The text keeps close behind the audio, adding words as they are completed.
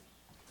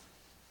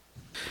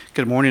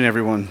Good morning,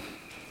 everyone.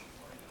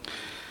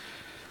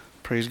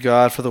 Praise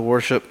God for the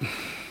worship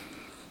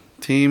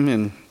team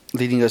and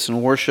leading us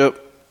in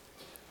worship.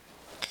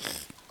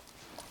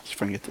 Let's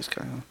try and get this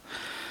guy on.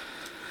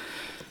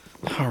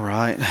 All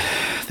right.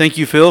 Thank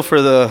you, Phil, for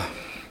the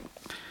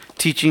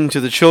teaching to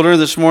the children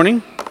this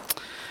morning.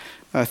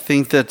 I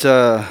think that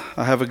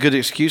I have a good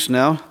excuse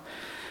now.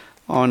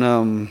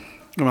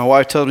 My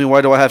wife tells me, why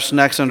do I have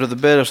snacks under the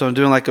bed? So I'm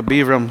doing like a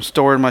beaver. I'm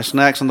storing my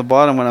snacks on the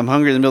bottom. When I'm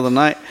hungry in the middle of the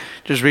night,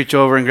 just reach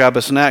over and grab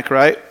a snack,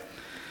 right?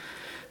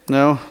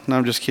 No,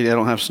 I'm just kidding. I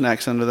don't have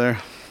snacks under there.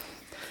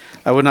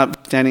 I would not be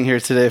standing here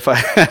today if I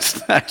had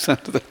snacks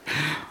under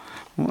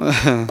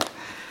there.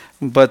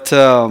 But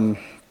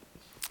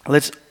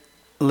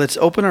let's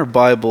open our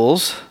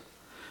Bibles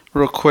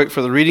real quick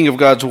for the reading of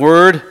God's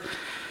Word.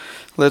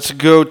 Let's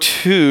go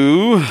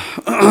to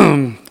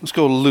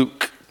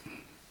Luke.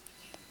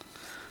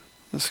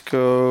 Let's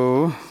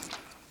go.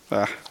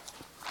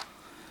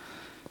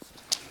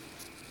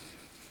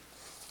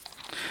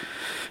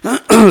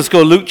 Let's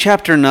go Luke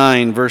chapter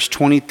 9, verse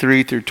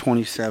 23 through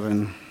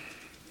 27.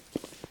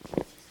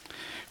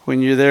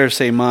 When you're there,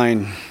 say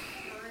mine.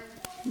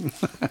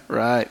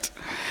 Right.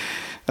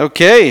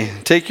 Okay.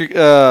 Take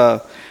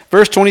your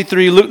verse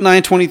 23. Luke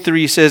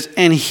 9:23 says,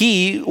 "And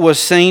he was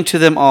saying to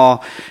them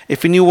all,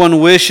 if anyone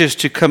wishes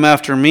to come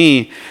after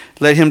me,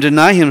 let him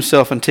deny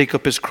himself and take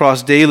up his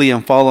cross daily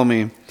and follow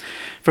me.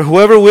 For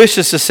whoever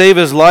wishes to save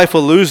his life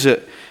will lose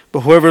it, but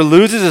whoever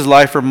loses his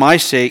life for my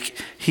sake,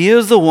 he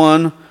is the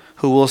one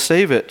who will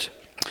save it.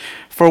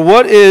 For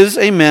what is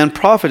a man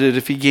profited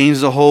if he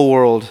gains the whole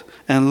world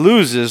and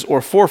loses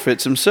or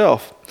forfeits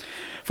himself?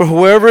 For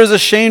whoever is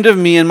ashamed of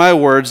me and my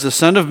words, the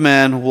Son of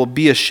Man will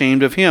be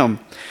ashamed of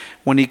him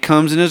when he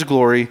comes in his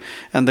glory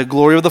and the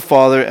glory of the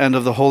Father and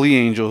of the holy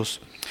angels.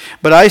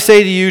 But I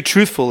say to you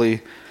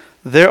truthfully,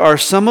 there are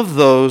some of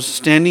those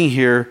standing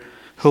here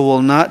who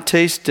will not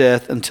taste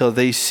death until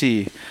they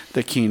see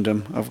the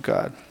kingdom of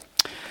God."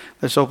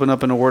 Let's open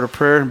up in a word of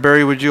prayer.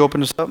 Barry, would you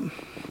open us up?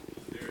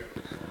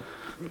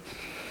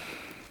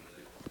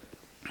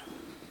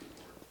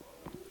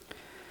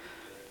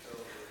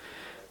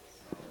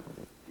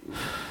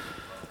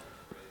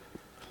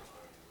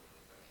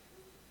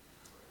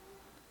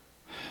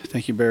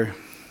 Thank you, Barry.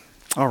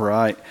 All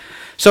right.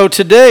 So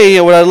today,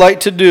 what I'd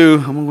like to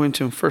do, I'm going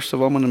to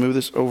move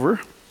this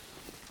over.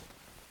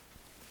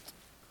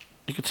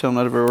 You can tell I'm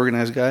not a very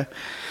organized guy.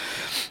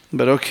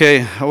 But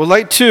okay, I would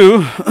like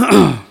to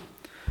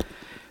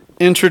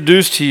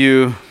introduce to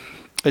you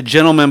a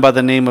gentleman by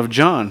the name of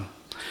John.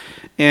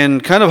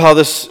 And kind of how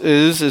this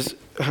is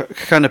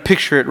kind of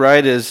picture it,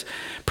 right, is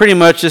pretty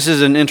much this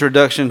is an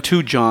introduction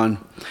to John.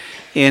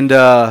 And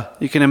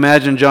you can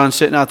imagine John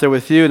sitting out there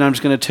with you, and I'm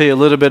just going to tell you a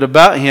little bit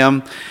about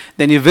him.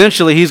 Then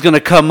eventually he's going to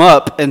come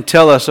up and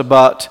tell us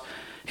about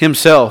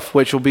himself,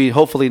 which will be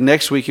hopefully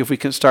next week if we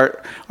can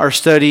start our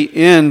study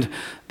in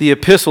the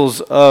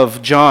epistles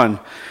of John.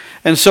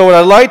 And so what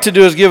I'd like to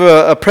do is give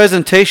a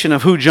presentation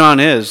of who John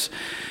is.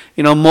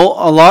 You know,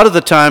 a lot of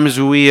the times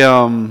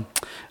or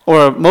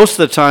most of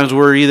the times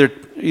we're either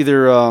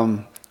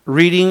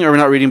reading, or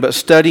not reading, but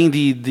studying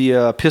the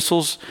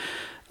epistles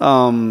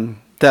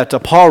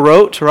that Paul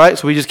wrote, right?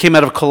 So we just came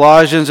out of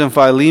Colossians and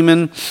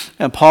Philemon,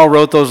 and Paul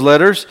wrote those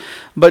letters.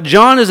 But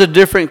John is a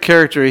different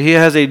character. He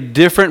has a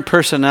different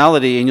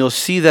personality, and you'll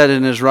see that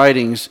in his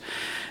writings.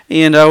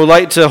 And I would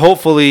like to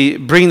hopefully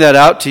bring that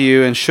out to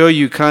you and show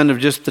you kind of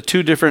just the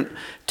two different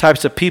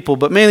types of people,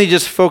 but mainly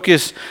just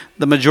focus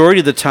the majority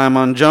of the time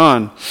on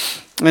John.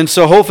 And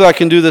so hopefully I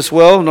can do this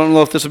well. I don't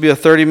know if this will be a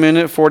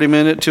 30-minute,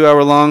 40-minute,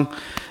 2-hour-long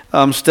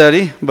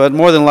study, but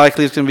more than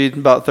likely it's going to be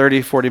about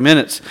 30, 40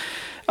 minutes.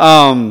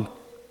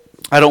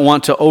 I don't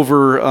want to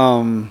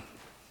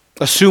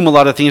assume a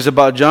lot of things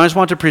about John. I just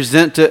want to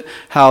present it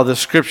how the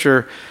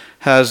Scripture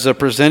has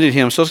presented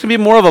him. So it's going to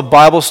be more of a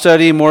Bible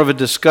study, more of a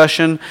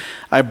discussion.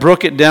 I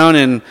broke it down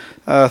in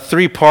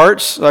 3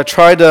 parts. I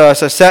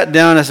sat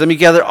down, I said, let me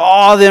gather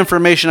all the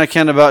information I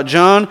can about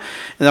John,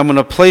 and I'm going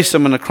to place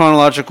them in a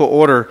chronological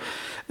order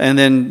and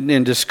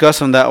then discuss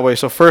them that way.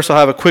 So first I'll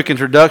have a quick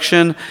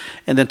introduction,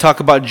 and then talk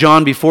about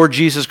John before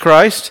Jesus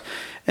Christ,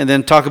 and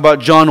then talk about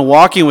John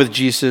walking with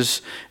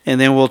Jesus, and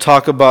then we'll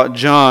talk about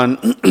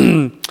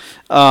John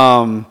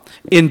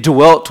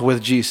indwelt with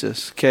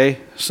Jesus, okay?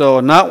 So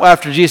not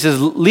after Jesus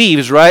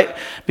leaves, right?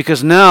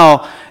 Because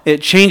now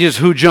it changes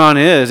who John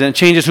is, and it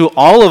changes who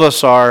all of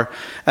us are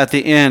at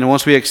the end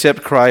once we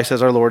accept Christ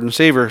as our Lord and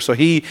Savior. So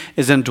he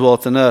is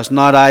indwelt in us.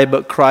 Not I,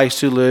 but Christ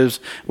who lives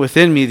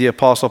within me, the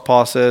Apostle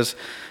Paul says.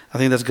 I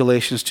think that's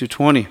Galatians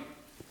 2:20,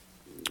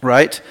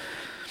 right?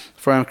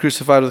 For I am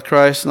crucified with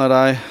Christ, not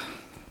I. Is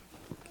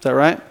that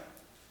right?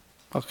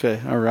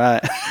 Okay, all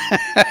right.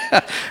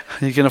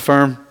 You can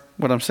affirm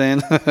what I'm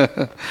saying?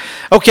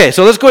 Okay,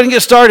 so let's go ahead and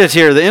get started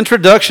here. The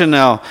introduction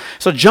now.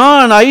 So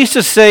John, I used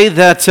to say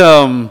that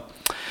I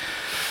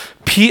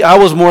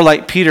was more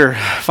like Peter.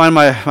 Find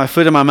my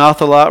foot in my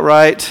mouth a lot,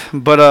 right?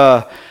 But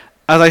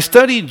as I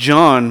studied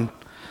John,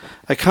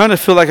 I kind of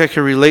feel like I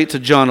could relate to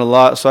John a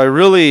lot. So I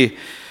really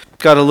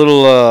got a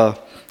little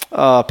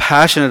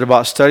passionate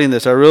about studying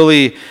this. I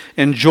really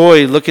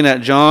enjoy looking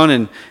at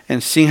John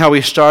and seeing how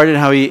he started and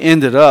how he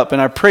ended up.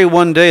 And I pray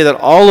one day that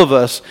all of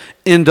us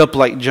end up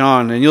like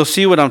John. And you'll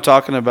see what I'm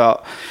talking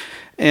about.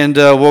 And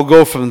we'll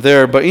go from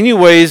there. But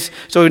anyways,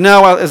 so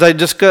now as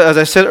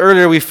I said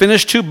earlier, we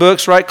finished 2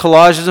 books, right?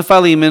 Colossians and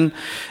Philemon.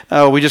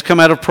 We just come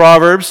out of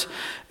Proverbs.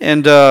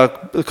 And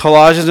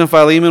Colossians and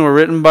Philemon were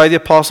written by the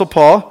Apostle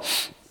Paul.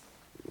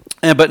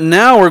 But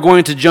now we're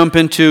going to jump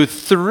into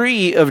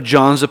 3 of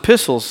John's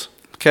epistles.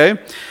 Okay?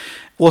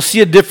 We'll see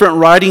a different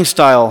writing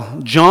style.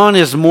 John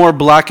is more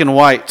black and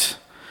white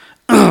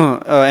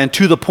and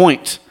to the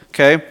point.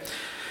 Okay?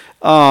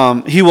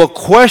 He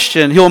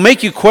will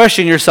make you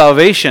question your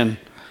salvation.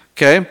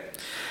 Okay?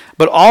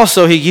 But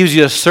also he gives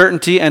you a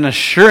certainty and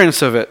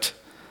assurance of it.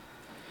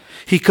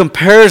 He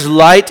compares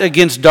light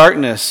against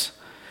darkness,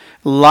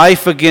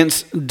 life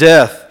against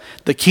death,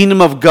 the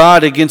kingdom of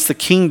God against the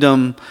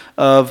kingdom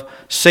of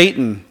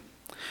Satan.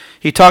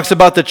 He talks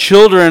about the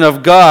children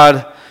of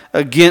God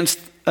against,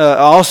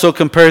 also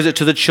compares it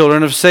to the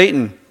children of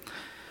Satan.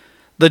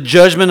 The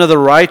judgment of the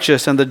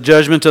righteous and the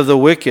judgment of the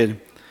wicked.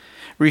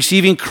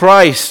 Receiving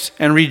Christ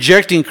and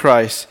rejecting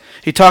Christ.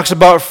 He talks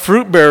about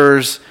fruit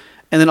bearers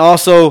and then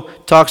also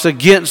talks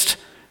against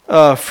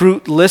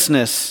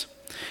fruitlessness.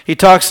 He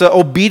talks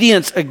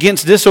obedience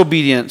against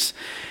disobedience.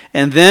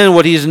 And then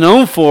what he's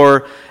known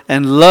for,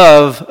 and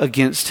love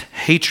against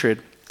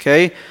hatred.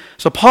 Okay?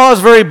 So Paul is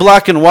very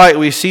black and white.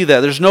 We see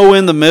that. There's no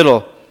in the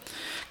middle.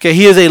 Okay,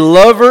 he is a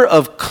lover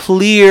of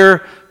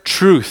clear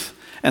truth.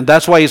 And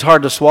that's why he's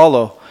hard to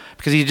swallow.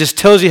 Because he just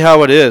tells you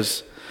how it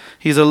is.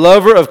 He's a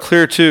lover of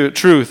clear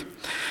truth.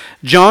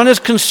 John is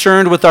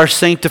concerned with our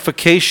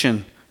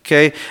sanctification,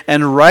 okay,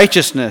 and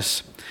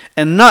righteousness,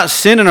 and not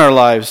sin in our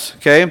lives,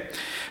 okay?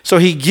 So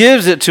he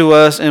gives it to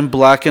us in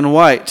black and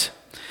white.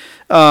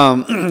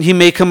 He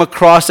may come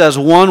across as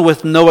one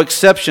with no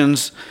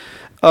exceptions.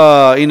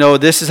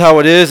 This is how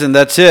it is, and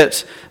that's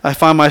it. I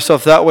find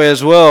myself that way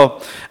as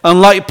well.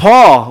 Unlike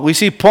Paul, we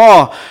see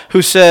Paul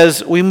who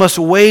says we must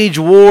wage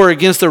war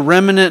against the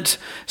remnant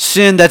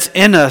sin that's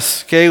in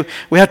us. Okay,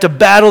 we have to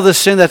battle the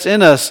sin that's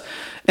in us.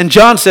 And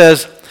John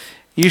says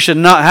you should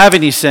not have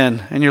any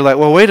sin. And you're like,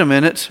 well, wait a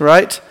minute,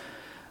 right?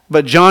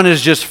 But John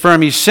is just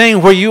firm. He's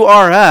saying where you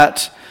are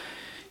at,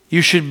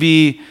 you should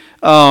be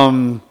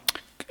aware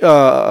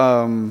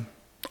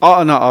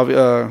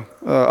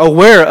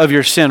of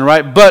your sin,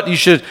 right? But you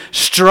should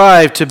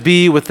strive to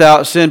be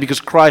without sin because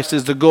Christ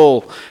is the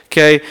goal,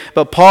 okay?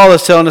 But Paul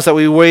is telling us that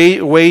we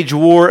wage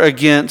war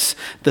against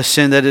the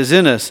sin that is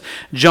in us.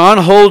 John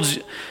holds,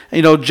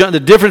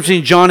 the difference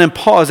between John and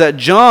Paul is that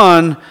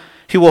John,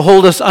 he will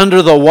hold us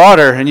under the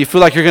water and you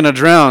feel like you're going to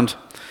drown.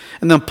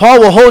 And then Paul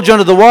will hold you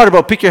under the water,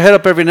 but pick your head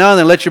up every now and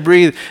then, let you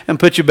breathe, and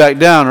put you back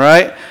down,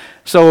 right?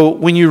 So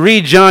when you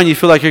read John, you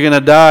feel like you're going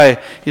to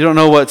die. You don't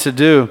know what to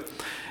do.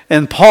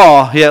 And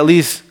Paul, he at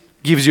least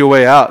gives you a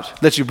way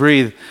out, lets you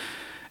breathe.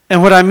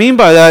 And what I mean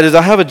by that is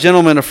I have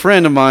a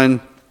friend of mine.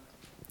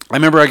 I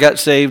remember I got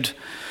saved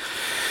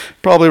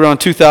probably around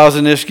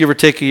 2000-ish, give or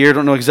take a year.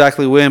 Don't know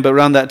exactly when, but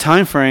around that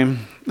time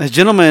frame. This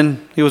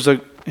gentleman, he was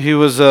a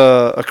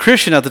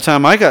Christian at the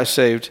time I got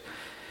saved.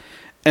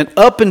 And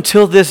up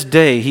until this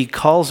day, he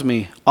calls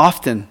me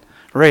often,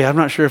 Ray, I'm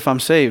not sure if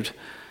I'm saved.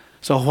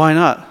 So why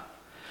not?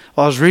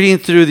 Well, I was reading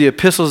through the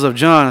epistles of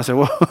John. I said,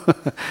 well,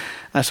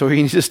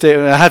 we need to stay.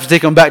 I have to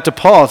take him back to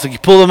Paul. So you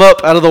pull him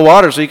up out of the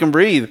water so he can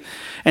breathe.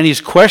 And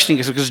he's questioning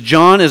because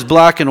John is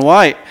black and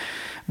white.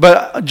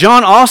 But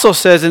John also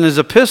says in his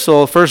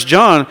epistle, 1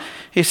 John,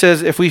 he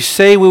says, if we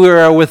say we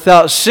are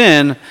without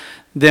sin,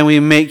 then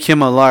we make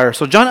him a liar.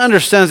 So John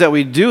understands that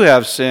we do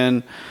have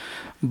sin,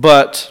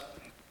 but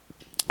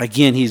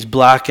again, he's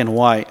black and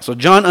white. So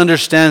John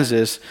understands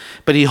this,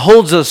 but he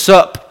holds us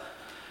up.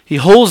 He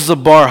holds the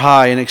bar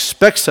high and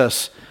expects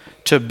us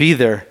to be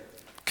there.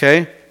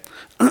 Okay?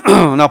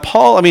 Now,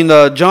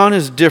 John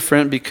is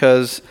different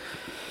because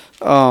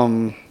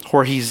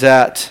where he's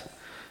at.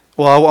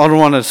 Well, I don't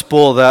want to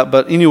spoil that,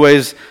 but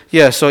anyways,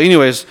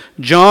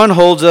 John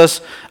holds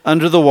us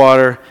under the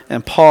water,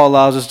 and Paul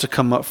allows us to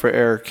come up for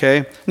air,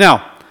 okay?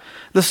 Now,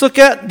 let's look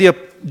at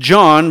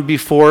John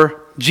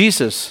before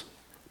Jesus.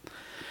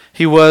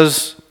 He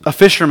was a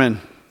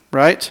fisherman,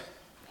 right?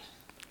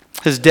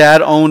 His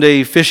dad owned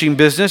a fishing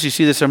business. You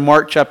see this in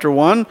Mark chapter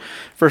 1,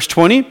 verse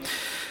 20.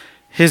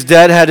 His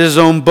dad had his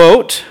own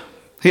boat.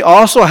 He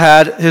also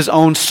had his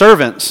own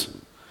servants.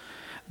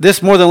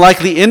 This more than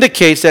likely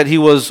indicates that he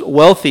was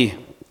wealthy,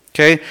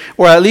 okay?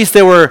 Or at least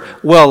they were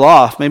well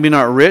off. Maybe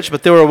not rich,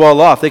 but they were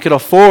well off. They could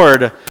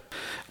afford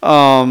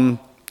some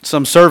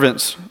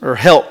servants or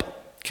help,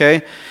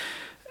 okay?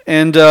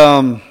 And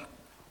so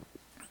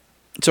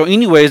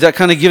anyways, that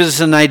kind of gives us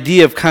an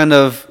idea of kind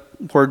of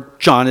where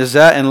John is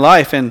at in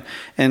life and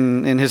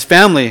in his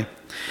family.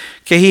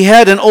 Okay, he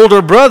had an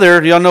older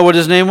brother. Do y'all know what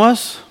his name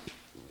was?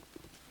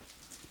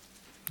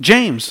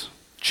 James.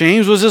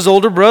 James was his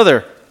older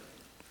brother.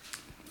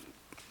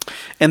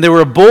 And they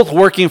were both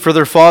working for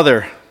their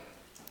father.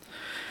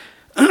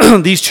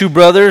 These two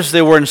brothers,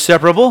 they were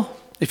inseparable.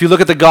 If you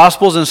look at the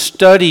Gospels and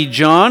study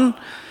John,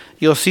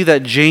 you'll see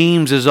that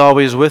James is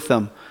always with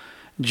them.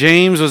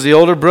 James was the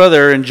older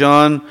brother, and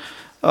John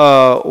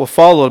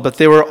followed, but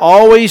they were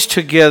always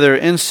together,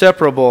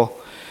 inseparable.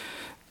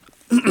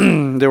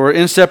 They were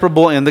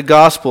inseparable in the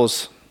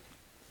Gospels.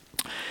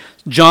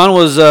 John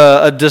was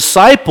a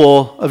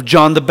disciple of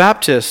John the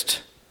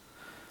Baptist.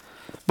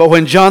 But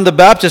when John the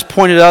Baptist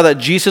pointed out that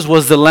Jesus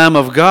was the Lamb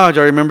of God, do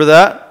you remember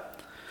that?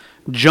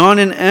 John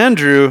and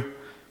Andrew,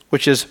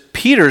 which is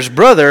Peter's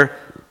brother,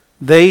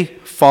 they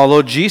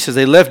followed Jesus.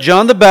 They left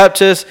John the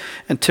Baptist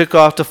and took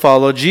off to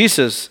follow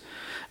Jesus.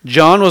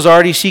 John was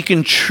already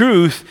seeking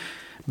truth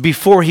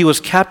before he was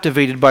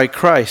captivated by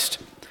Christ.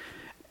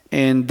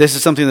 And this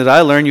is something that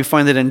I learned. You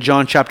find it in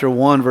John chapter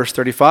 1, verse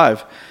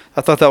 35.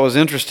 I thought that was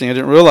interesting. I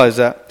didn't realize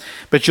that.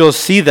 But you'll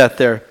see that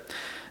there.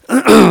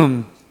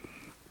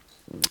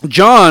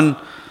 John,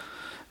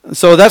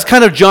 so that's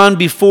kind of John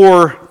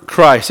before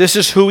Christ. This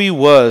is who he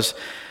was.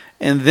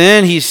 And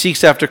then he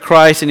seeks after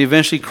Christ, and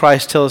eventually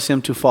Christ tells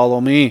him to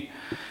follow me.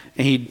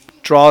 And he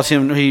draws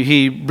him,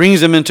 he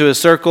brings him into his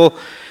circle,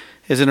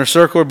 his inner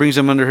circle, brings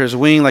him under his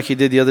wing like he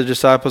did the other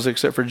disciples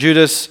except for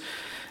Judas.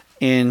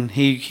 And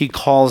he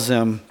calls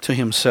them to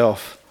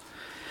himself.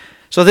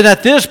 So then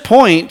at this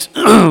point,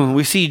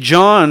 we see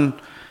John,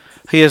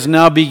 he is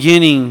now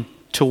beginning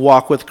to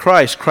walk with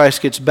Christ.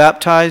 Christ gets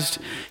baptized.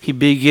 He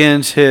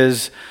begins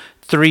his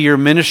 3-year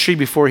ministry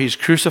before he's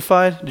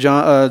crucified.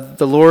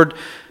 The Lord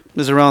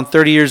is around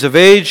 30 years of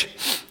age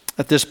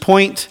at this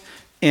point,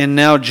 and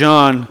now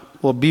John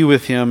will be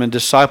with him and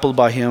discipled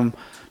by him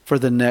for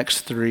the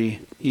next 3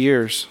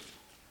 years.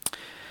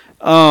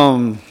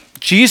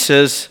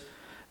 Jesus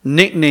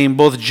nicknamed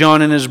both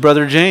John and his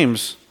brother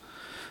James.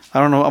 I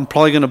don't know, I'm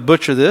probably going to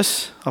butcher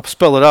this. I'll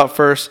spell it out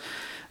first.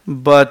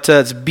 But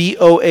it's Boanerges,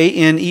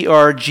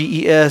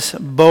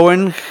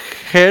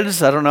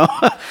 Boanerges. I don't know.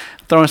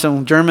 Throwing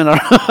some German.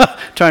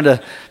 Trying to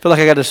feel like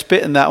I got to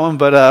spit in that one,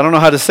 but I don't know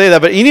how to say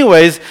that. But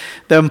anyways,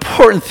 the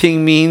important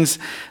thing means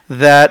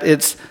that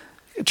it's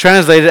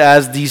translated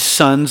as the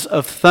sons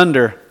of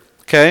thunder.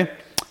 Okay?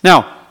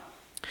 Now,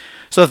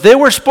 so if they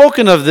were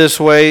spoken of this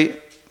way,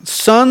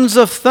 sons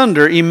of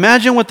thunder,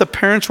 imagine what the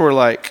parents were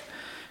like.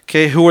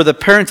 Okay, who were the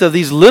parents of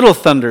these little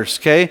thunders,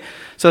 okay?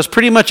 So it's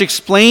pretty much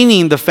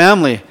explaining the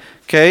family,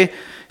 okay?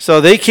 So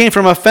they came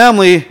from a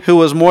family who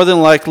was more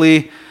than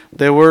likely,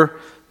 they were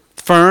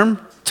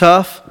firm,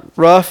 tough,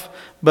 rough,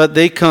 but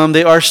they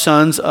are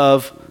sons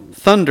of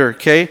thunder,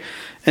 okay?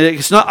 And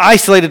it's not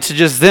isolated to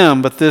just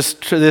them, but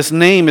this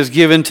name is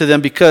given to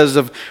them because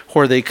of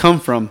where they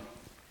come from.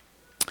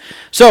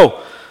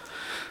 So,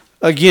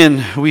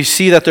 again, we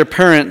see that their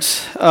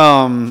parents,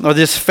 or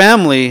this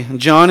family,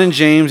 John and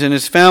James and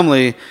his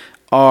family,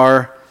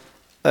 are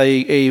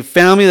a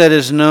family that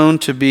is known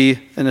to be,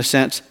 in a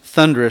sense,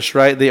 thunderous,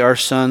 right? They are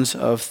sons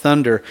of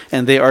thunder,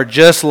 and they are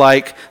just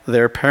like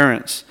their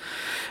parents.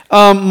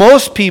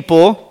 Most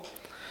people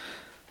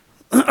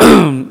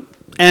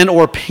and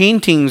or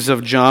paintings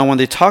of John, when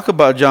they talk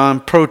about John,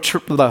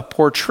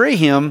 portray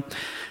him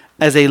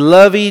as a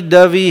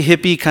lovey-dovey,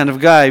 hippie kind of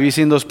guy. Have you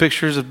seen those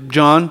pictures of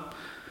John?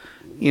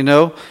 You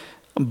know,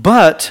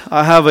 but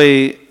I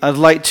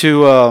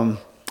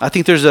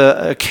think there's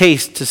a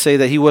case to say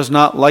that he was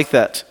not like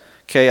that.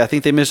 Okay, I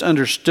think they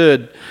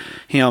misunderstood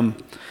him.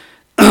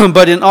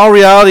 But in all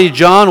reality,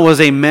 John was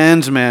a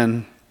man's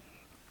man.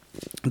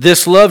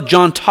 This love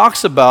John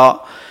talks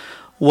about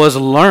was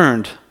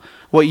learned.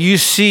 What you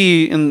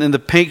see in the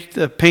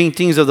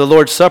paintings of the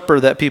Lord's Supper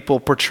that people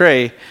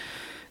portray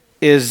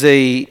is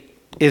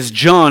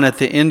John at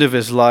the end of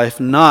his life,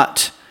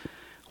 not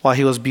while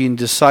he was being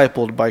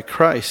discipled by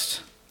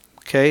Christ.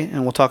 Okay,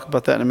 and we'll talk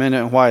about that in a minute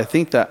and why I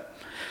think that.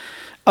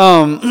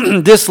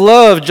 This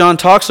love John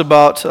talks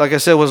about, like I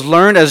said, was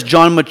learned as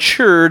John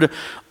matured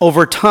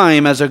over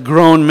time as a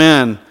grown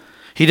man.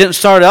 He didn't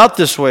start out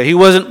this way. He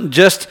wasn't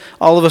just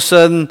all of a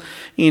sudden,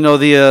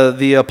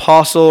 the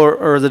apostle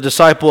or the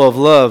disciple of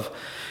love.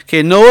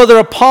 Okay, no other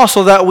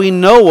apostle that we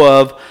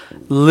know of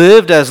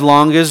lived as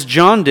long as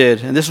John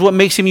did, and this is what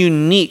makes him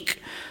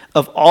unique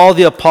of all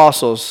the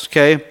apostles.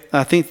 Okay,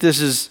 I think this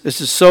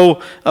is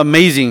so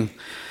amazing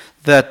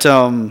that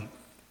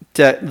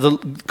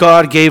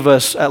God gave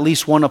us at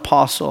least one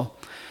apostle,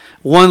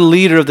 one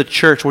leader of the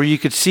church, where you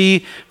could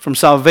see from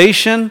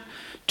salvation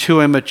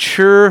to a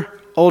mature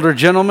older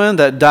gentleman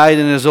that died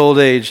in his old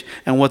age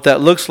and what that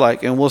looks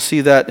like. And we'll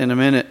see that in a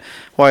minute,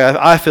 why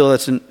I feel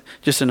that's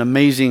just an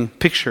amazing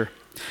picture.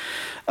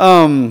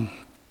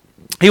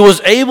 He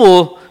was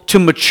able to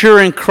mature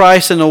in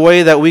Christ in a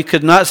way that we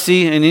could not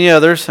see in any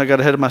others. I got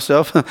ahead of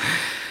myself.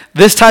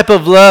 This type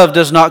of love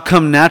does not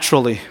come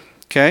naturally,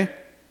 okay?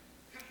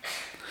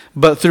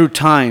 But through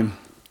time.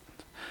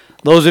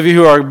 Those of you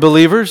who are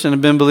believers and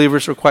have been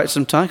believers for quite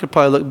some time could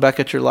probably look back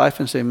at your life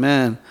and say,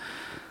 man,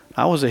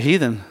 I was a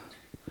heathen.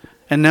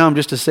 And now I'm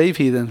just a saved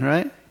heathen,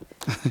 right?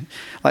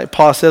 Like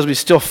Paul says, we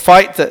still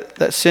fight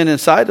that sin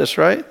inside us,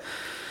 right?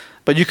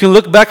 But you can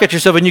look back at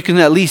yourself and you can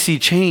at least see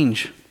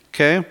change,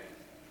 okay?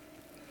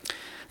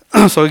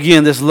 So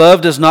again, this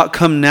love does not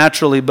come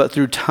naturally but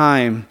through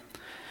time.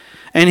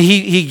 And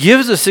he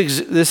gives us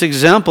this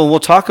example. We'll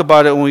talk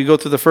about it when we go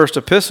through the first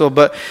epistle.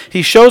 But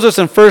he shows us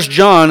in 1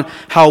 John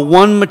how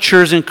one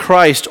matures in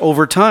Christ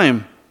over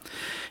time.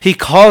 He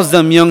calls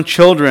them young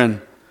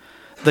children,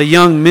 the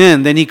young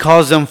men. Then he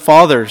calls them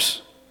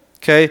fathers.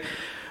 Okay?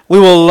 We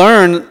will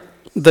learn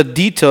the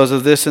details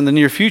of this in the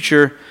near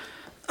future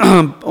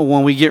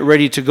when we get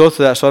ready to go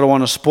through that. So I don't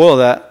want to spoil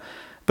that.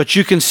 But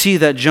you can see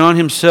that John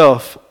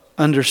himself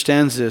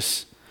understands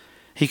this.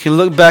 He can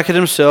look back at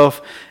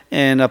himself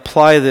and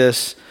apply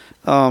this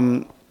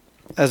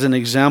as an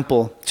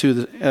example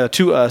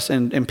to us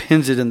and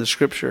pins it in the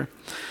Scripture.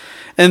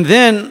 And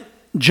then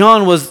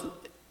John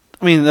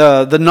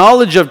the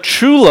knowledge of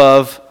true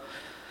love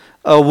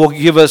will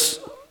give us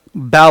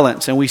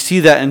balance, and we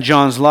see that in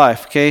John's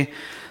life, okay?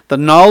 The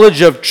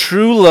knowledge of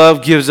true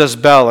love gives us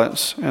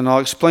balance, and I'll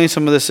explain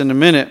some of this in a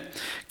minute.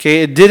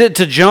 Okay, it did it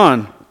to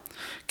John.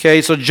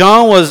 Okay, so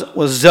John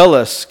was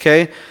zealous,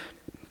 okay?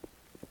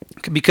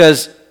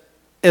 Because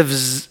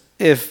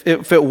if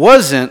it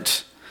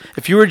wasn't,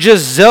 if you were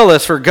just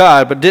zealous for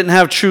God but didn't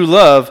have true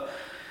love,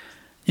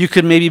 you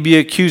could maybe be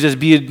accused as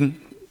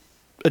being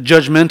a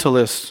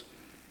judgmentalist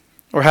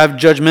or have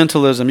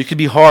judgmentalism. You could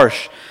be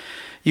harsh.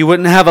 You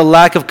wouldn't have a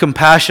lack of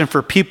compassion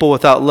for people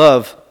without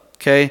love,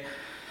 okay?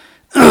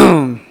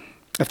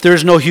 If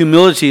there's no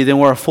humility, then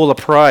we're full of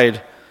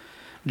pride.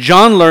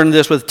 John learned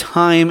this with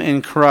time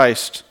in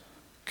Christ,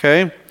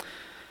 okay?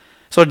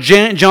 So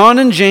John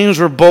and James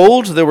were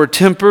bold, they were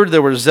tempered, they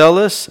were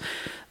zealous,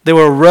 they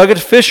were rugged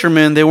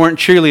fishermen, they weren't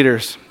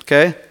cheerleaders,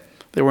 okay?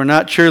 They were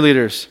not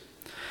cheerleaders.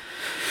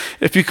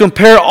 If you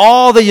compare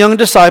all the young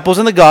disciples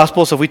in the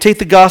Gospels, so if we take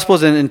the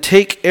Gospels and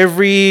take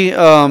every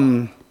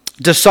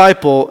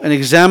disciple and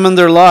examine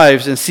their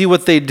lives and see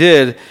what they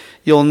did,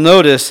 you'll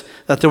notice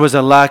that there was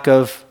a lack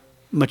of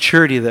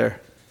maturity there,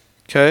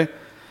 okay?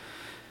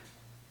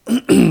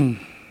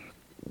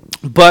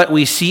 But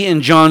we see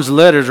in John's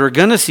letters, we're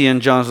going to see in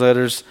John's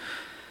letters,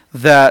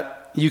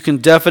 that you can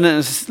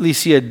definitely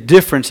see a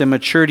difference in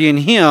maturity in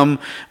him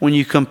when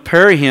you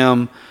compare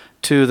him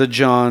to the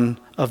John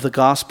of the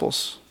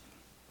Gospels.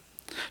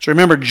 So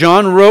remember,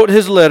 John wrote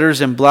his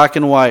letters in black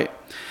and white.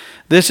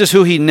 This is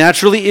who he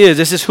naturally is.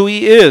 This is who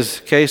he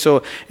is. Okay,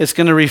 so it's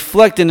going to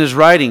reflect in his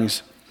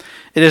writings.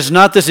 It is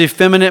not this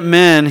effeminate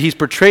man he's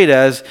portrayed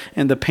as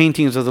in the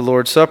paintings of the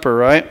Lord's Supper,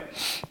 right?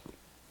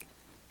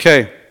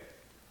 Okay.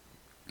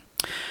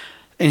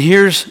 And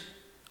here's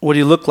what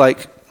he looked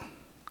like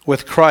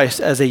with Christ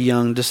as a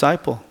young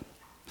disciple.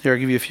 Here, I'll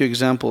give you a few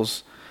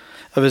examples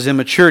of his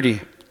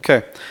immaturity.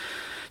 Okay.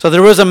 So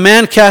there was a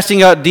man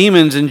casting out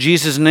demons in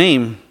Jesus'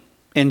 name,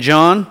 and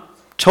John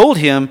told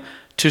him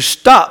to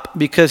stop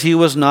because he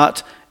was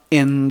not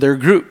in their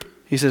group.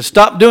 He says,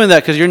 stop doing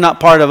that because you're not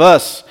part of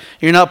us.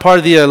 You're not part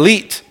of the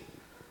elite.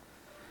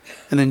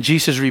 And then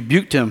Jesus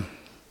rebuked him.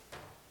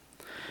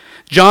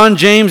 John,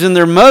 James, and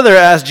their mother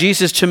asked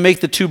Jesus to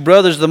make the two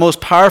brothers the most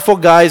powerful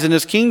guys in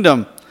his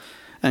kingdom.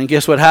 And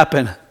guess what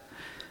happened?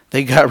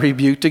 They got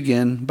rebuked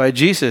again by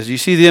Jesus. You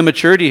see the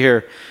immaturity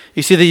here.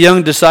 You see the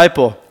young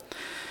disciple.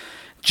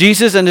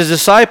 Jesus and his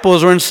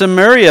disciples were in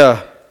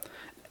Samaria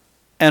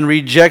and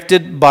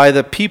rejected by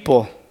the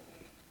people.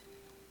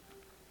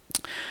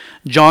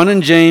 John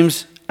and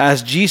James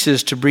asked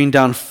Jesus to bring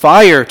down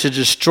fire to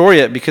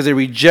destroy it because they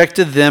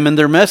rejected them and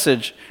their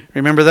message.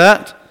 Remember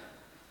that?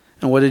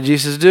 And what did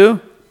Jesus do?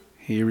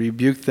 He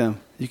rebuked them.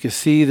 You can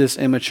see this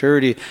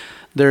immaturity.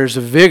 There's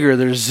vigor,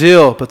 there's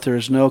zeal, but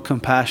there's no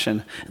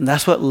compassion. And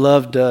that's what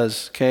love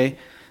does, okay?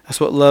 That's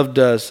what love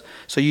does.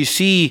 So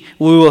we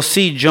will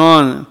see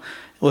John,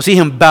 we'll see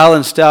him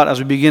balanced out as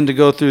we begin to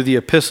go through the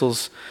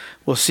epistles.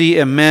 We'll see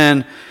a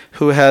man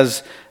who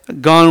has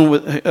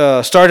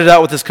started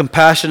out with this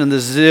compassion and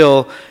this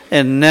zeal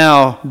and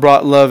now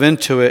brought love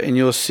into it, and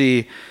you'll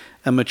see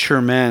a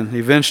mature man.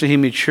 Eventually he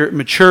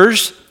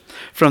matures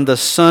from the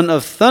son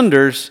of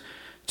thunders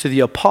to the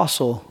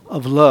apostle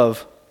of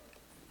love.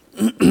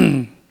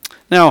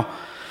 Now,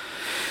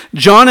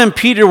 John and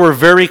Peter were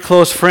very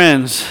close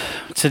friends.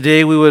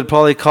 Today we would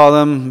probably call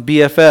them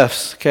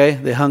BFFs, okay?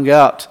 They hung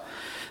out.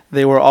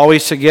 They were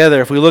always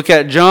together. If we look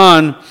at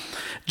John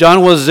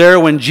was there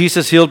when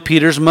Jesus healed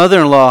Peter's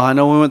mother-in-law. I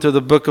know we went through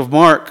the book of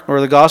Mark, or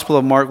the Gospel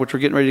of Mark, which we're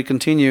getting ready to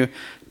continue,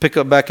 pick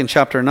up back in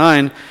chapter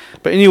 9.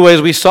 But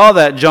anyways, we saw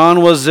that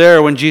John was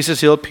there when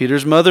Jesus healed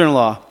Peter's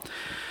mother-in-law.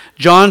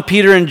 John,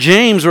 Peter, and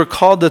James were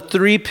called the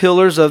three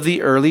pillars of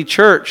the early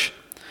church.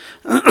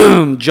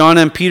 John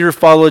and Peter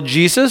followed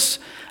Jesus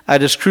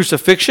at his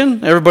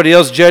crucifixion. Everybody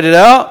else jetted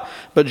out,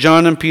 but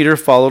John and Peter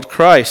followed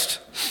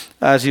Christ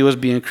as he was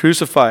being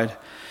crucified.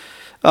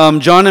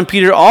 John and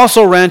Peter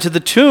also ran to the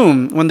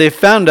tomb when they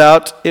found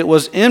out it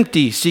was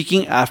empty,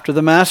 seeking after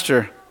the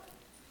Master.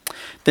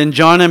 Then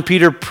John and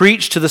Peter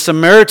preached to the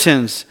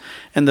Samaritans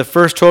in the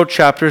first 12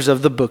 chapters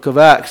of the book of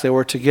Acts. They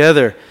were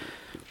together.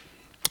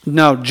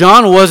 Now,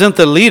 John wasn't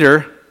the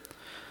leader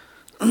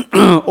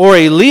or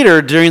a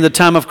leader during the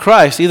time of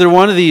Christ. Either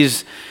one of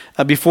these,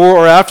 before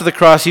or after the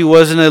cross, he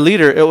wasn't a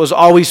leader. It was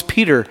always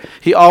Peter.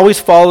 He always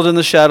followed in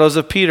the shadows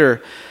of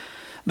Peter.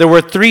 There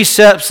were three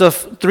sets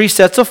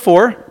of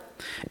four.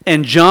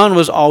 And John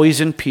was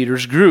always in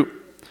Peter's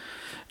group.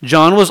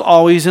 John was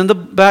always in the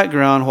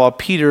background while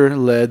Peter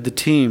led the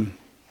team,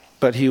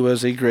 but he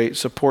was a great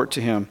support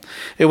to him.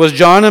 It was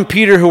John and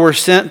Peter who were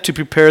sent to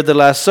prepare the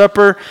Last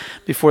Supper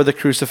before the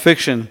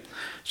crucifixion.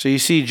 So you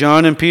see,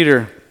 John and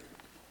Peter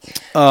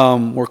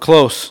were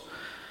close.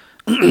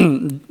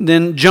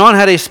 Then John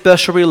had a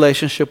special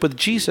relationship with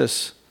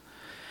Jesus.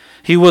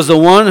 He was the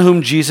one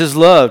whom Jesus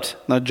loved.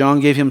 Now, John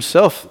gave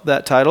himself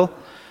that title.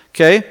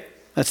 Okay?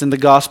 That's in the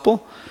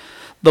gospel.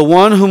 The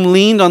one whom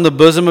leaned on the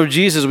bosom of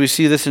Jesus. We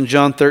see this in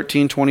John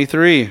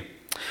 13:23.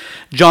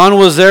 John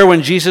was there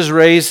when Jesus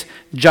raised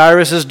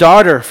Jairus'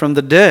 daughter from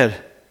the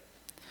dead.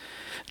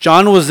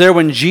 John was there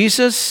when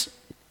Jesus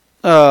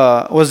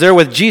was there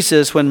with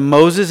Jesus when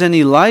Moses and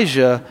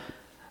Elijah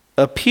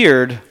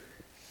appeared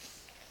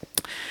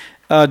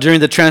during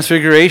the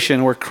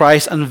Transfiguration, where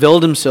Christ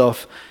unveiled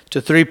himself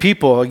to three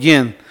people.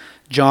 Again,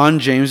 John,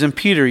 James, and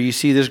Peter. You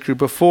see this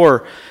group of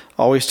four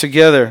always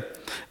together.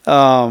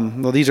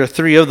 Well, these are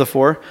three of the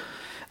four.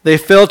 They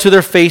fell to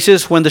their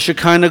faces when the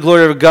Shekinah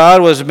glory of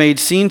God was made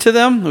seen to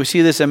them. We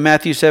see this in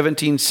Matthew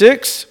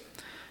 17:6.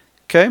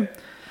 Okay?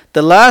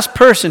 The last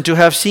person to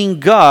have seen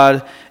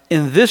God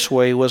in this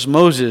way was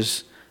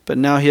Moses, but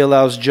now he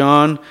allows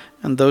John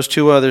and those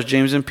two others,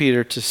 James and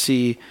Peter, to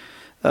see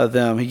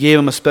them. He gave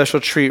them a special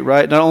treat,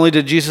 right? Not only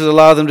did Jesus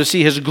allow them to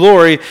see his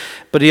glory,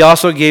 but he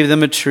also gave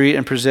them a treat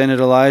and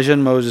presented Elijah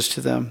and Moses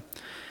to them.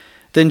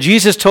 Then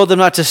Jesus told them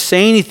not to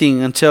say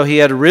anything until he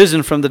had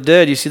risen from the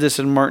dead. You see this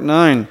in Mark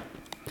 9.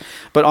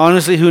 But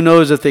honestly, who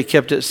knows if they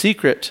kept it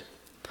secret?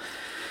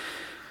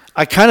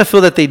 I kind of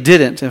feel that they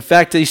didn't. In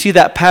fact, you see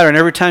that pattern.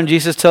 Every time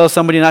Jesus tells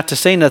somebody not to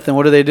say nothing,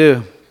 what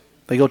do?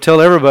 They go tell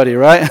everybody,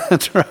 right?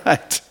 That's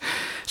right.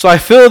 So I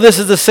feel this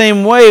is the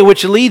same way,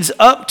 which leads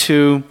up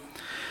to,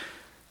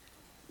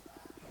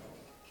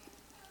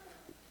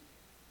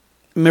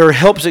 or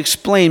helps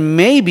explain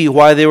maybe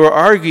why they were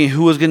arguing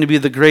who was going to be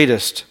the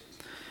greatest.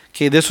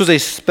 Okay, this was a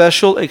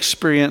special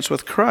experience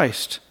with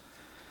Christ.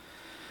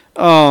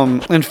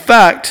 In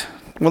fact,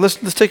 well,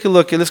 let's take a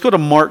look. Let's go to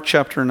Mark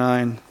chapter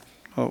 9.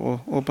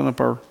 We'll open up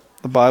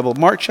the Bible.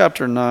 Mark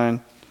chapter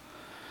 9.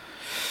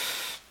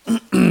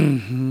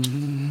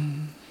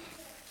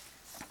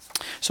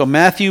 So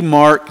Matthew,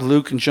 Mark,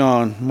 Luke, and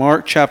John.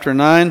 Mark chapter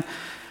 9.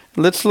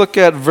 Let's look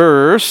at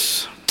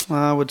verse,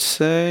 I would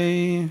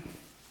say,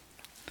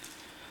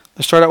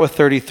 let's start out with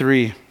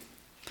 33.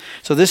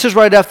 So this is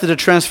right after the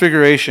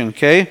Transfiguration,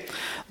 okay?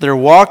 They're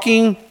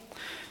walking,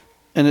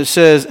 and it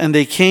says, and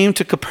they came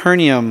to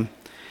Capernaum,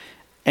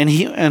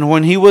 and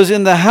when he was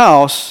in the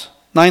house,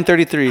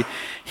 9:33,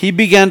 he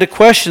began to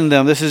question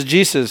them. This is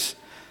Jesus.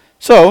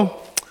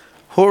 So,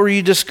 what were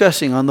you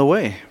discussing on the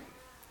way?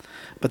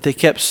 But they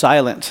kept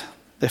silent.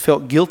 They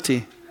felt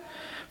guilty.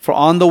 For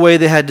on the way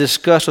they had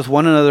discussed with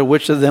one another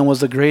which of them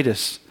was the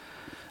greatest.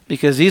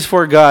 Because these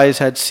four guys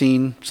had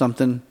seen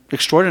something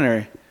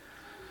extraordinary.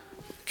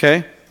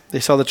 Okay? They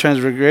saw the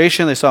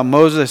Transfiguration, they saw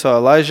Moses, they saw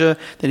Elijah.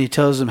 Then he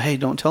tells them, hey,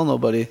 don't tell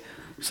nobody.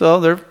 So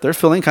they're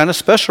feeling kind of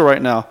special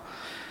right now.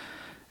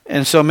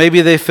 And so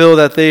maybe they feel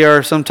that they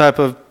are some type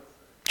of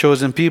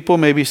chosen people,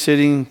 maybe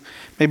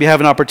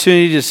have an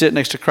opportunity to sit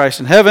next to Christ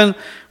in heaven.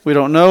 We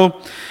don't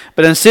know.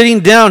 But in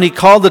sitting down, he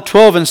called the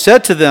 12 and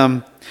said to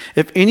them,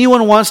 if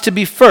anyone wants to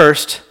be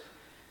first,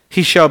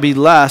 he shall be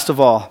last of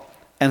all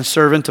and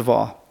servant of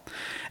all.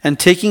 And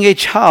taking a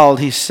child,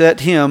 he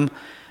set him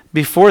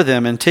before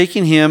them, and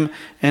taking him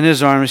in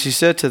his arms, he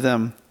said to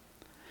them,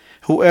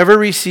 whoever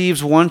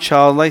receives one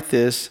child like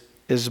this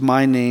in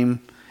my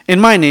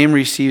name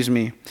receives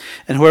me.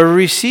 And whoever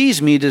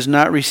receives me does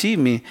not receive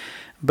me,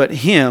 but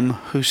him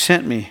who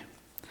sent me.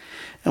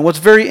 And what's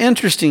very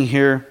interesting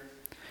here,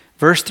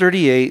 verse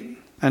 38,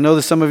 I know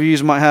that some of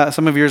yours might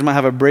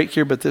have a break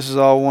here, but this is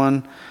all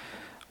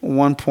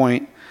one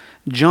point.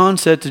 John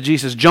said to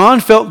Jesus,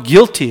 John felt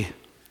guilty.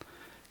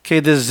 Okay,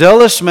 the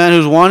zealous man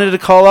who's wanted to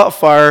call out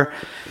fire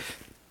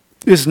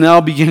is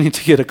now beginning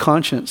to get a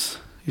conscience.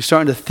 He's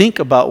starting to think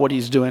about what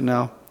he's doing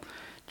now.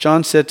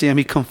 John said to him,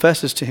 he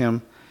confesses to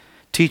him,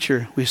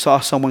 teacher, we saw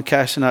someone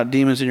casting out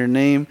demons in your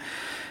name,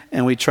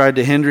 and we tried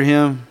to hinder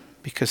him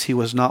because he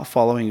was not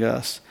following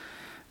us.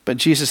 But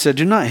Jesus said,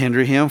 do not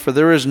hinder him, for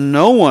there is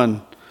no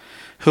one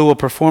who will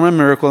perform a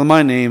miracle in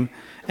my name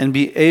and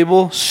be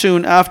able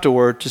soon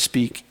afterward to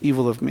speak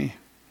evil of me.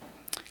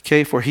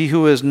 Okay, for he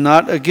who is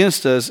not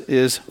against us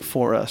is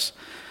for us.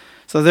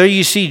 So there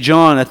you see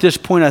John. At this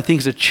point, I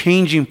think is a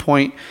changing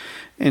point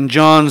in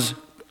John's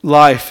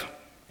life.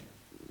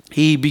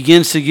 He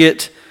begins to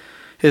get,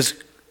 his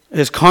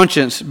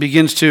conscience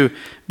begins to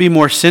be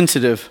more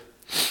sensitive.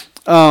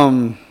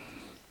 So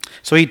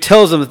he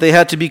tells them that they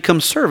had to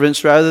become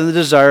servants rather than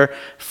desire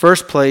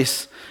first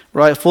place,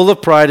 right? Full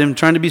of pride and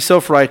trying to be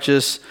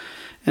self-righteous.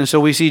 And so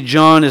we see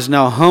John is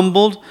now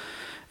humbled.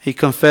 He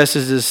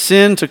confesses his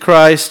sin to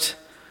Christ.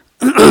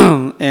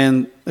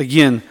 And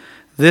again,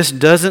 this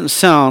doesn't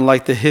sound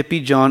like the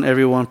hippie John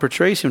everyone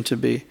portrays him to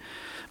be.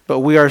 But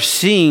we are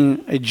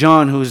seeing a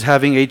John who's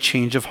having a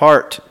change of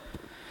heart.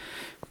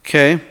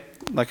 Okay?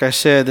 like I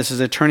said, this is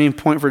a turning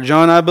point for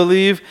John, I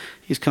believe.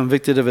 He's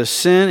convicted of his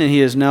sin, and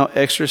he is now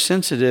extra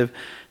sensitive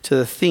to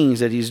the things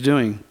that he's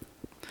doing.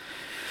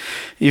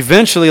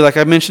 Eventually, like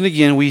I mentioned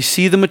again, we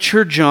see the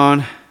mature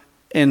John.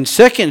 In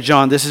 2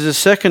 John, this is his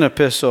second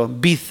epistle.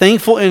 Be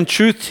thankful in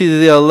truth to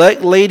the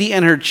elect lady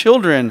and her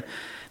children.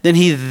 Then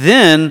he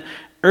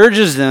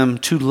urges them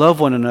to love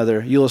one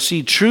another. You'll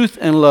see truth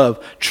and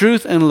love.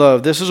 Truth and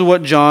love. This is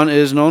what John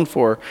is known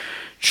for.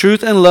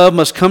 Truth and love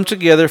must come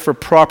together for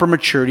proper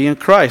maturity in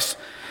Christ.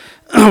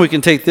 We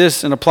can take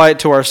this and apply it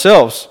to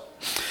ourselves.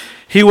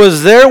 He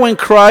was there when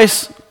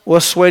Christ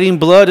was sweating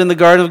blood in the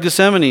Garden of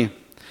Gethsemane.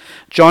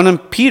 John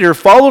and Peter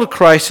followed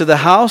Christ to the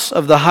house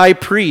of the high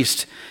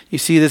priest. You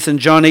see this in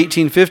John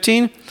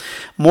 18:15.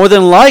 More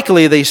than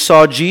likely, they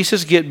saw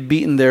Jesus get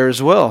beaten there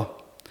as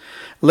well.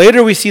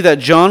 Later, we see that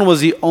John was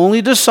the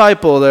only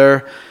disciple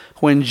there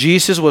when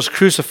Jesus was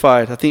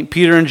crucified. I think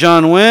Peter and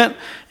John went,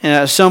 and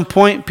at some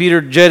point, Peter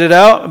jetted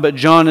out, but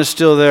John is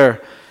still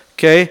there.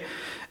 Okay?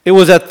 It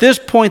was at this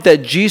point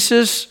that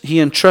Jesus, he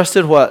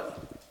entrusted what?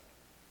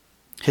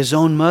 His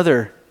own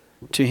mother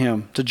to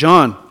him, to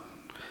John.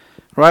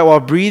 Right? While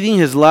breathing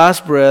his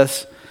last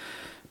breaths,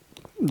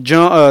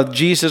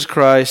 Jesus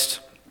Christ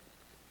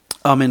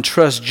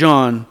entrusts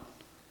John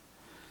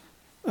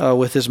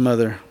with his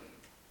mother.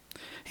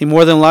 He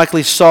more than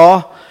likely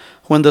saw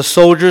when the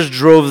soldiers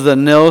drove the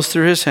nails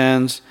through his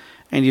hands,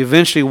 and he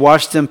eventually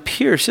watched them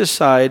pierce his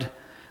side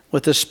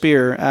with a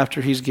spear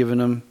after he's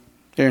given him,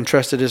 or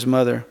entrusted his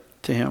mother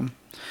to him.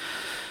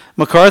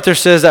 MacArthur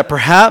says that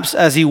perhaps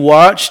as he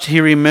watched, he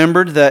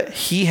remembered that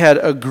he had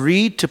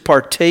agreed to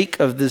partake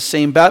of this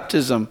same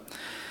baptism.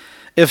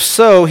 If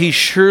so, he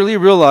surely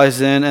realized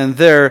then and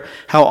there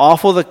how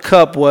awful the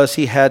cup was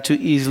he had so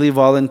easily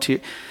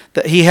volunteered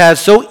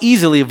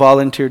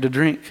to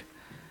drink.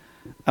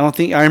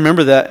 I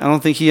remember that. I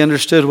don't think he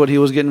understood what he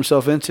was getting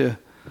himself into.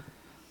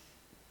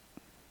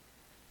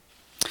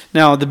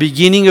 Now, the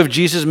beginning of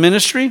Jesus'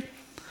 ministry,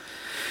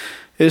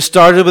 it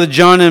started with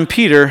John and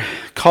Peter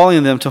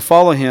calling them to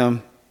follow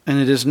him, and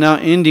it is now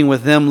ending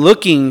with them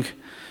looking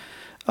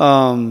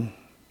at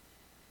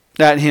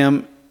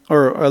him,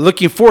 or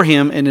looking for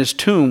him in his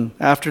tomb.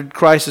 After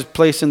Christ is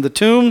placed in the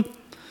tomb,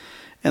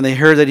 and they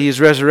heard that he is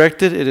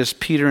resurrected, it is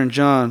Peter and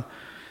John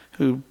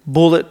who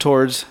bullet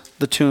towards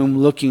the tomb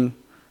looking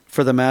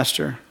for the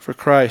Master, for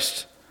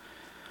Christ.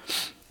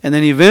 And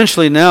then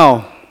eventually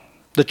now,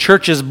 the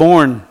church is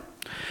born.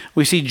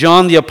 We see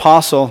John the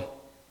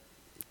Apostle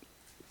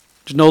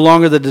is no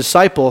longer the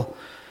disciple,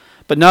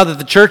 but now that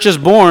the church is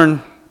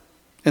born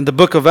in the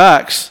book of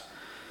Acts,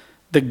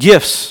 the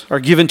gifts are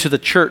given to the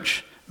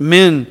church.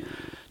 Men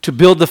to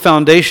build the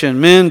foundation,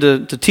 men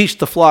to teach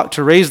the flock,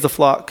 to raise the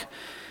flock.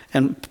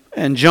 And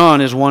John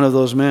is one of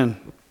those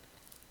men.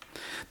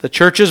 The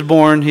church is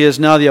born. He is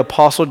now the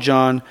Apostle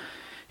John.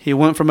 He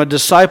went from a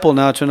disciple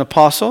now to an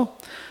apostle.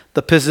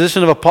 The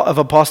position of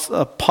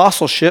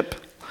apostleship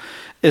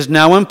is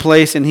now in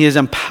place, and he is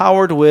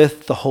empowered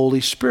with the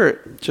Holy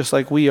Spirit, just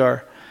like we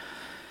are.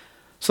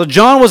 So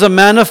John was a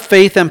man of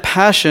faith and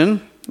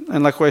passion,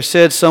 and like I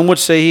said, some would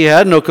say he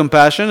had no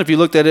compassion if you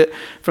looked at it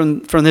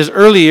from his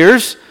early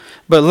years,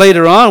 but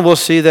later on we'll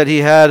see that he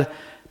had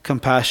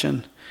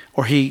compassion,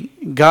 or he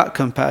got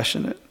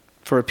compassionate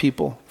for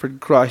people, for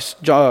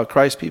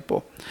Christ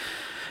people.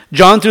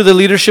 John, through the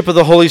leadership of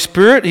the Holy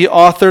Spirit, he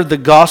authored the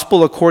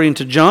Gospel according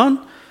to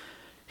John.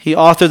 He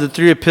authored the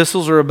 3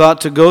 epistles we're about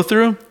to go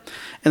through,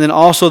 and then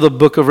also the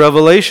book of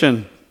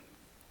Revelation.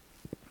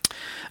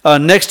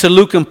 Next to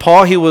Luke and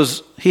Paul,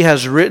 he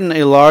has written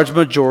a large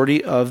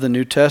majority of the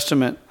New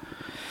Testament.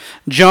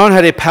 John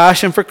had a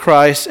passion for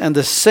Christ and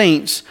the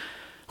saints,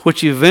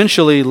 which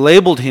eventually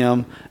labeled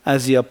him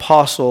as the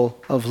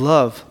apostle of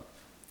love.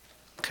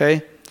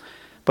 Okay?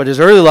 But his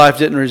early life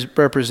didn't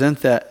represent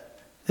that.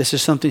 This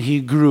is something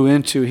he grew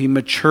into, he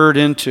matured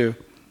into.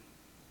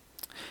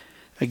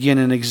 Again,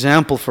 an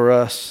example for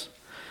us.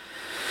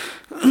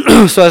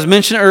 So as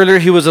mentioned earlier,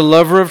 he was a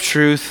lover of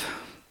truth.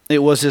 It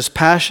was his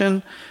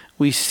passion.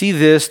 We see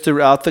this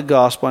throughout the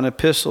gospel and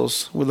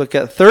epistles. We look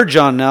at 3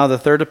 John now, the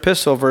 3rd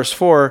epistle, verse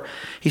 4.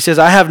 He says,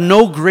 I have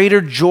no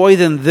greater joy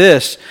than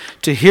this,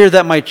 to hear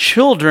that my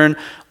children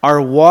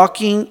are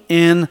walking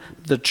in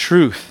the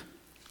truth.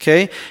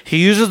 Okay? He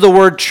uses the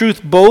word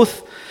truth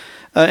both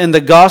in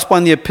the gospel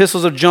and the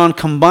epistles of John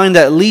combined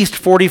at least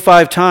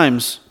 45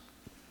 times.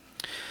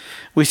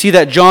 We see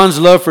that John's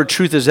love for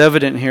truth is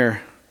evident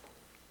here,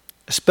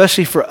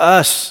 especially for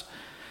us.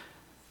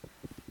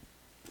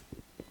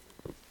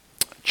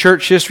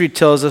 Church history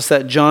tells us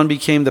that John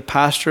became the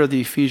pastor of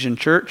the Ephesian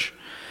church,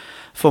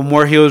 from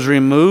where he was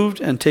removed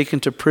and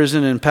taken to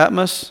prison in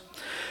Patmos,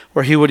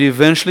 where he would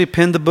eventually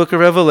pen the book of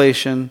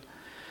Revelation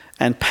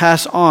and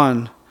pass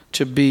on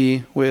to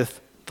be with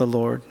the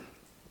Lord.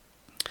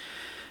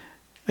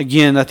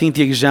 Again, I think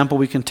the example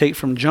we can take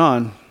from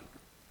John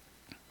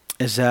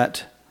is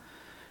that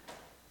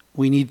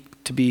we need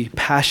to be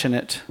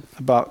passionate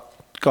about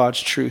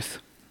God's truth,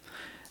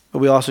 but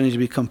we also need to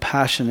be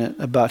compassionate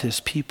about his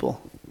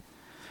people.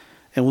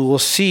 And we will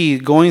see,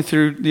 going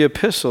through the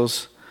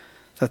epistles,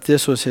 that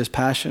this was his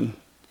passion,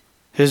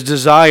 his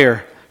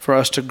desire for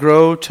us to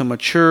grow, to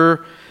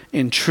mature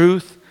in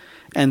truth,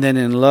 and then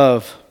in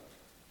love.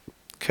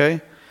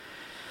 Okay?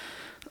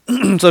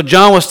 So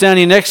John was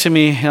standing next to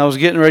me, and I was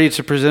getting ready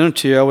to present him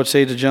to you. I would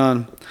say to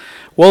John,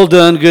 well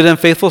done, good and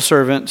faithful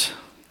servant,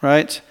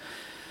 right?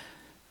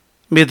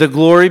 May the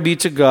glory be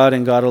to God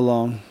and God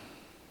alone.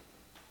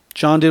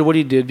 John did what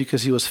he did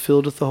because he was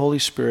filled with the Holy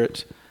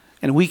Spirit.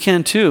 And we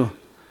can too,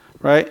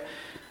 right?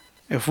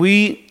 If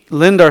we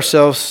lend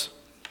ourselves,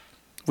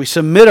 we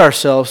submit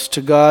ourselves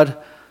to God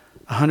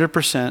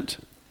 100%, and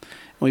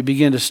we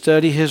begin to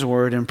study his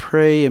word and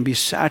pray and be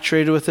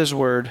saturated with his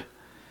word,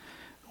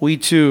 we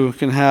too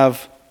can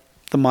have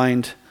the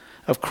mind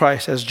of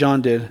Christ as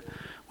John did.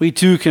 We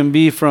too can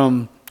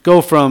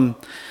go from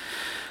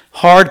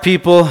hard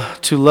people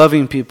to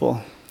loving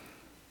people.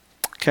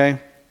 Okay?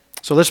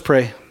 So let's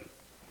pray.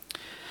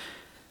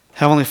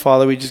 Heavenly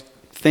Father, we just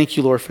thank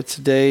you, Lord, for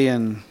today,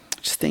 and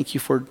just thank you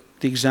for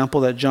the example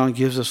that John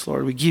gives us,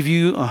 Lord. We give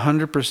you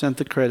 100%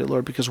 the credit,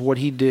 Lord, because what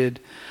he did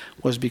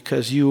was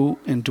because you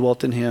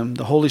indwelt in him.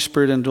 The Holy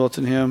Spirit indwelt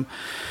in him.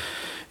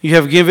 You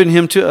have given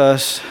him to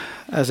us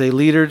as a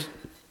leader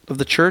of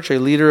the church, a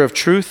leader of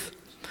truth.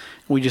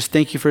 We just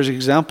thank you for his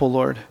example,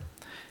 Lord.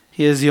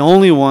 He is the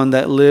only one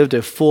that lived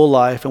a full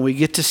life, and we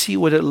get to see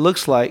what it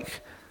looks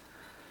like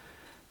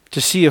to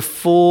see a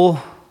full,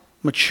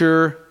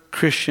 mature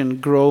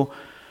Christian grow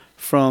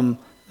from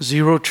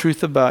zero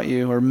truth about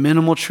you or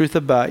minimal truth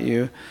about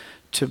you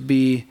to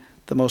be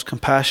the most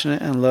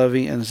compassionate and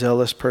loving and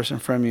zealous person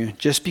from you,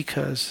 just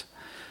because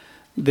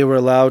they were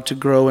allowed to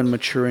grow and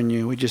mature in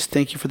you. We just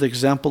thank you for the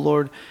example,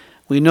 Lord.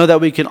 We know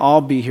that we can all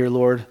be here,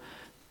 Lord,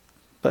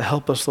 but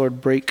help us, Lord,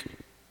 break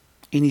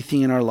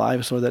anything in our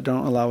lives, Lord, that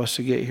don't allow us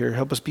to get here.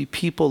 Help us be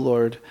people,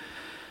 Lord,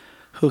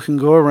 who can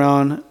go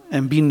around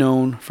and be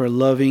known for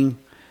loving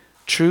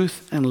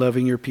truth and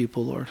loving your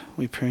people, Lord.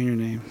 We pray in your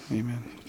name. Amen.